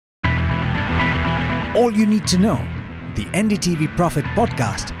All you need to know, the NDTV Profit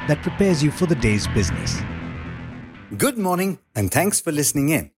podcast that prepares you for the day's business. Good morning and thanks for listening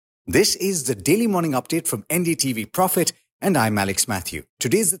in. This is the Daily Morning Update from NDTV Profit and I'm Mathew.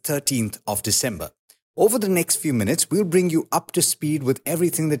 Today is the 13th of December. Over the next few minutes, we'll bring you up to speed with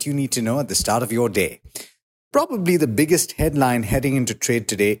everything that you need to know at the start of your day. Probably the biggest headline heading into trade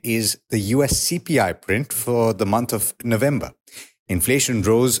today is the US CPI print for the month of November. Inflation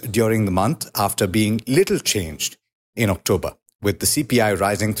rose during the month after being little changed in October, with the CPI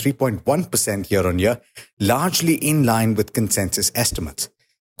rising 3.1% year-on-year, largely in line with consensus estimates.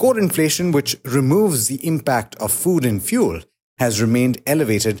 Core inflation, which removes the impact of food and fuel, has remained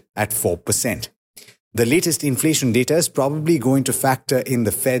elevated at 4%. The latest inflation data is probably going to factor in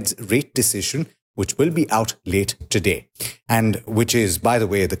the Fed's rate decision, which will be out late today, and which is, by the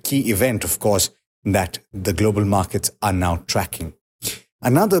way, the key event, of course, that the global markets are now tracking.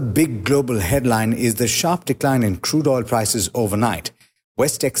 Another big global headline is the sharp decline in crude oil prices overnight.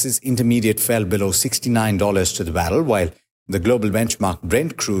 West Texas Intermediate fell below $69 to the barrel, while the global benchmark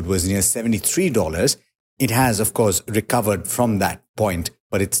Brent crude was near $73. It has, of course, recovered from that point,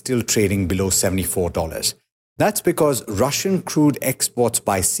 but it's still trading below $74. That's because Russian crude exports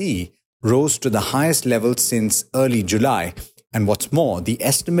by sea rose to the highest level since early July. And what's more, the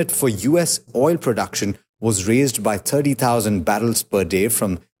estimate for US oil production was raised by 30,000 barrels per day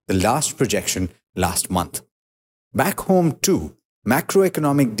from the last projection last month. Back home too,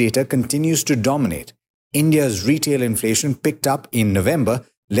 macroeconomic data continues to dominate. India's retail inflation picked up in November,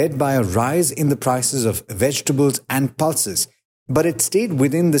 led by a rise in the prices of vegetables and pulses, but it stayed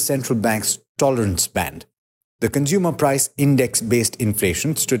within the central bank's tolerance band. The consumer price index-based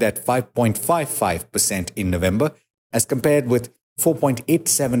inflation stood at 5.55% in November, as compared with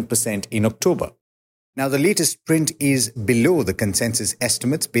 4.87% in October. Now, the latest print is below the consensus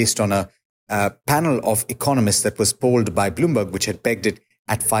estimates based on a panel of economists that was polled by Bloomberg, which had pegged it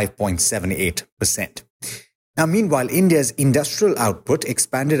at 5.78%. Now, meanwhile, India's industrial output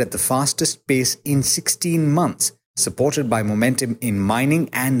expanded at the fastest pace in 16 months, supported by momentum in mining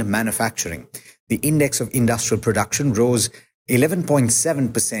and manufacturing. The index of industrial production rose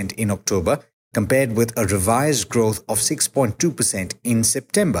 11.7% in October, compared with a revised growth of 6.2% in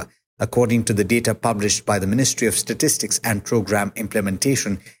September, according to the data published by the Ministry of Statistics and Program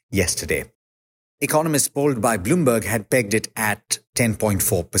Implementation yesterday. Economists polled by Bloomberg had pegged it at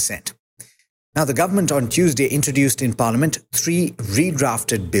 10.4%. Now, the government on Tuesday introduced in Parliament 3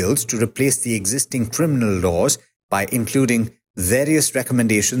 redrafted bills to replace the existing criminal laws by including various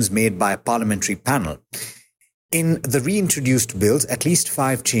recommendations made by a parliamentary panel. In the reintroduced bills, at least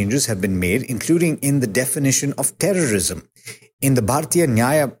 5 changes have been made, including in the definition of terrorism. In the Bharatiya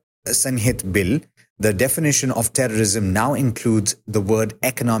Nyaya Sanhit bill, the definition of terrorism now includes the word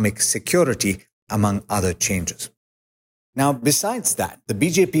economic security, among other changes. Now, besides that, the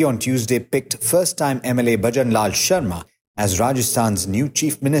BJP on Tuesday picked first-time MLA Bhajan Lal Sharma as Rajasthan's new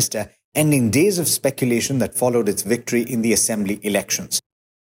chief minister, ending days of speculation that followed its victory in the assembly elections.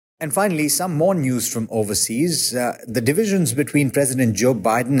 And finally, some more news from overseas. The divisions between President Joe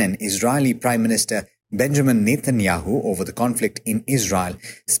Biden and Israeli Prime Minister Benjamin Netanyahu over the conflict in Israel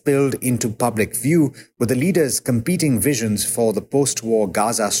spilled into public view, with the leaders' competing visions for the post-war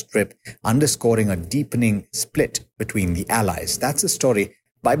Gaza Strip underscoring a deepening split between the allies. That's a story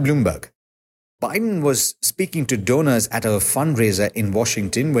by Bloomberg. Biden was speaking to donors at a fundraiser in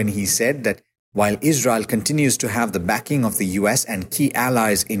Washington when he said that while Israel continues to have the backing of the US and key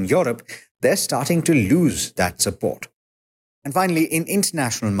allies in Europe, they're starting to lose that support. And finally, in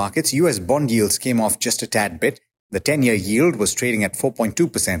international markets, US bond yields came off just a tad bit. The 10-year yield was trading at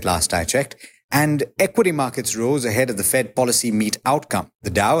 4.2% last I checked, and equity markets rose ahead of the Fed policy meet outcome.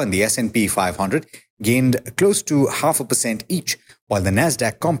 The Dow and the S&P 500 gained close to 0.5% each, while the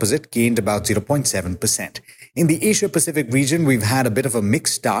Nasdaq Composite gained about 0.7%. In the Asia-Pacific region, we've had a bit of a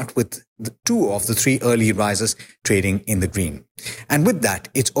mixed start with 2 of the 3 early risers trading in the green. And with that,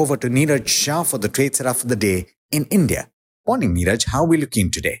 it's over to Niraj Shah for the trade setup for the day in India. Morning, Niraj. How are we looking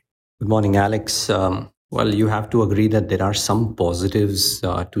today? Good morning, Alex. Well, you have to agree that there are some positives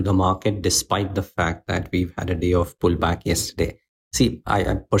to the market, despite the fact that we've had a day of pullback yesterday. See,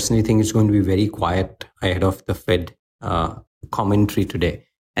 I personally think it's going to be very quiet ahead of the Fed commentary today.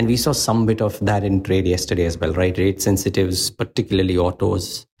 And we saw some bit of that in trade yesterday as well, right? Rate sensitives, particularly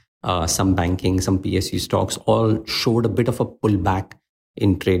autos, some banking, some PSU stocks, all showed a bit of a pullback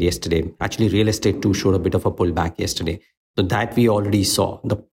in trade yesterday. Actually, real estate too showed a bit of a pullback yesterday. So that we already saw.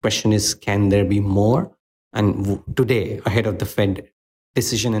 The question is, can there be more? And today, ahead of the Fed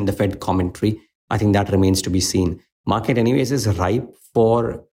decision and the Fed commentary, I think that remains to be seen. Market anyways is ripe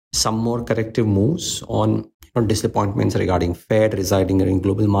for some more corrective moves on disappointments regarding Fed, residing in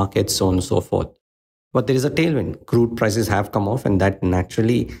global markets, so on and so forth. But there is a tailwind. Crude prices have come off, and that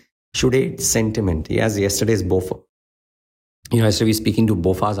naturally should aid sentiment. As yesterday's BOFA. Yesterday we were speaking to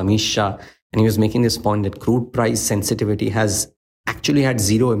BOFA's Amish Shah, and he was making this point that crude price sensitivity has actually had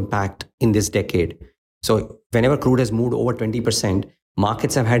zero impact in this decade. So whenever crude has moved over 20%,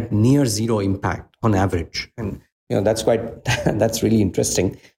 markets have had near zero impact on average. And that's really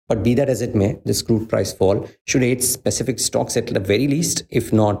interesting. But be that as it may, this crude price fall should aid specific stocks at the very least,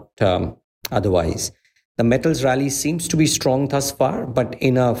 if not otherwise. The metals rally seems to be strong thus far, but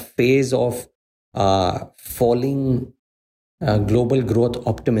in a phase of falling global growth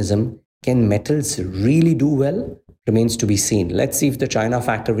optimism, can metals really do well? Remains to be seen. Let's see if the China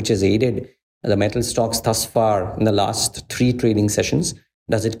factor, which has aided the metal stocks thus far in the last 3 trading sessions,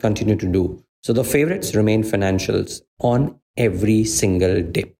 does it continue to do? So the favorites remain financials on every single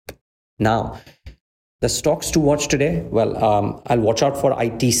dip. Now, the stocks to watch today, well, I'll watch out for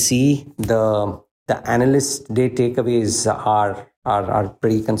ITC. The analyst day takeaways are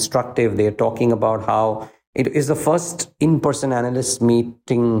pretty constructive. They're talking about how it is the first in-person analyst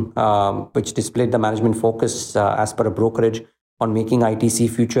meeting which displayed the management focus as per a brokerage on making ITC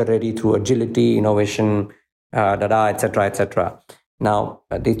future ready through agility, innovation, etc., etc. Now,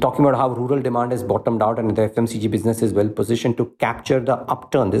 they're talking about how rural demand has bottomed out and the FMCG business is well positioned to capture the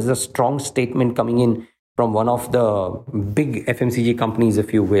upturn. This is a strong statement coming in from one of the big FMCG companies,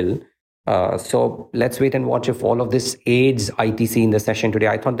 if you will. So let's wait and watch if all of this aids ITC in the session today.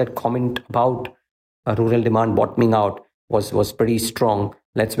 I thought that comment about rural demand bottoming out was pretty strong.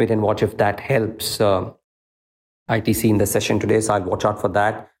 Let's wait and watch if that helps ITC in the session today. So I'll watch out for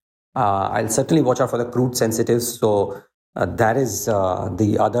that. I'll certainly watch out for the crude sensitives. So that is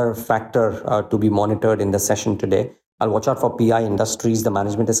the other factor to be monitored in the session today. I'll watch out for PI Industries. The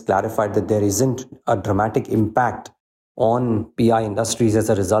management has clarified that there isn't a dramatic impact on PI Industries as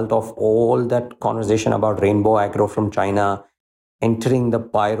a result of all that conversation about Rainbow Agro from China entering the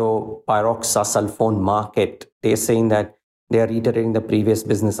pyroxasulfone market. They're saying that they are reiterating the previous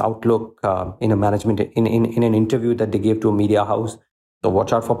business outlook in a management in an interview that they gave to a media house. So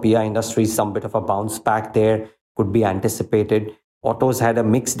watch out for PI Industries. Some bit of a bounce back there could be anticipated. Autos had a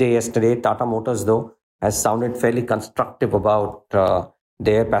mixed day yesterday. Tata Motors, though, has sounded fairly constructive about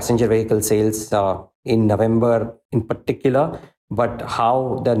their passenger vehicle sales in November in particular. But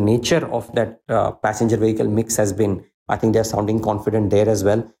how the nature of that passenger vehicle mix has been, I think they're sounding confident there as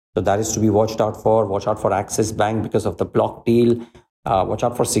well. So that is to be watched out for. Watch out for Axis Bank because of the block deal. Watch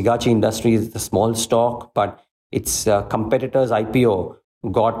out for Sigachi Industries, the small stock, but its competitors IPO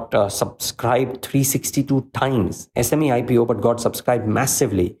got subscribed 362 times. SME IPO, but got subscribed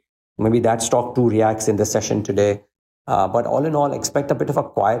massively. Maybe that stock too reacts in the session today. But all in all, expect a bit of a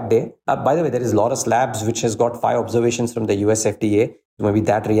quiet day. By the way, there is Laurus Labs, which has got 5 observations from the US FDA. Maybe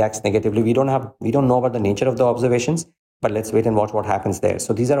that reacts negatively. We don't know about the nature of the observations, but let's wait and watch what happens there.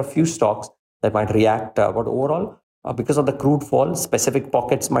 So these are a few stocks that might react. But overall, because of the crude fall, specific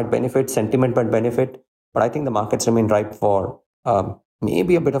pockets might benefit, sentiment might benefit. But I think the markets remain ripe for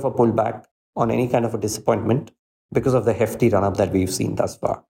maybe a bit of a pullback on any kind of a disappointment because of the hefty run-up that we've seen thus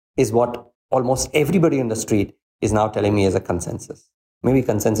far, is what almost everybody in the street is now telling me as a consensus. Maybe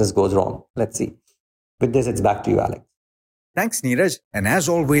consensus goes wrong. Let's see. With this, it's back to you, Alex. Thanks, Niraj. And as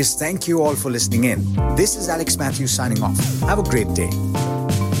always, thank you all for listening in. This is Alex Mathew signing off. Have a great day.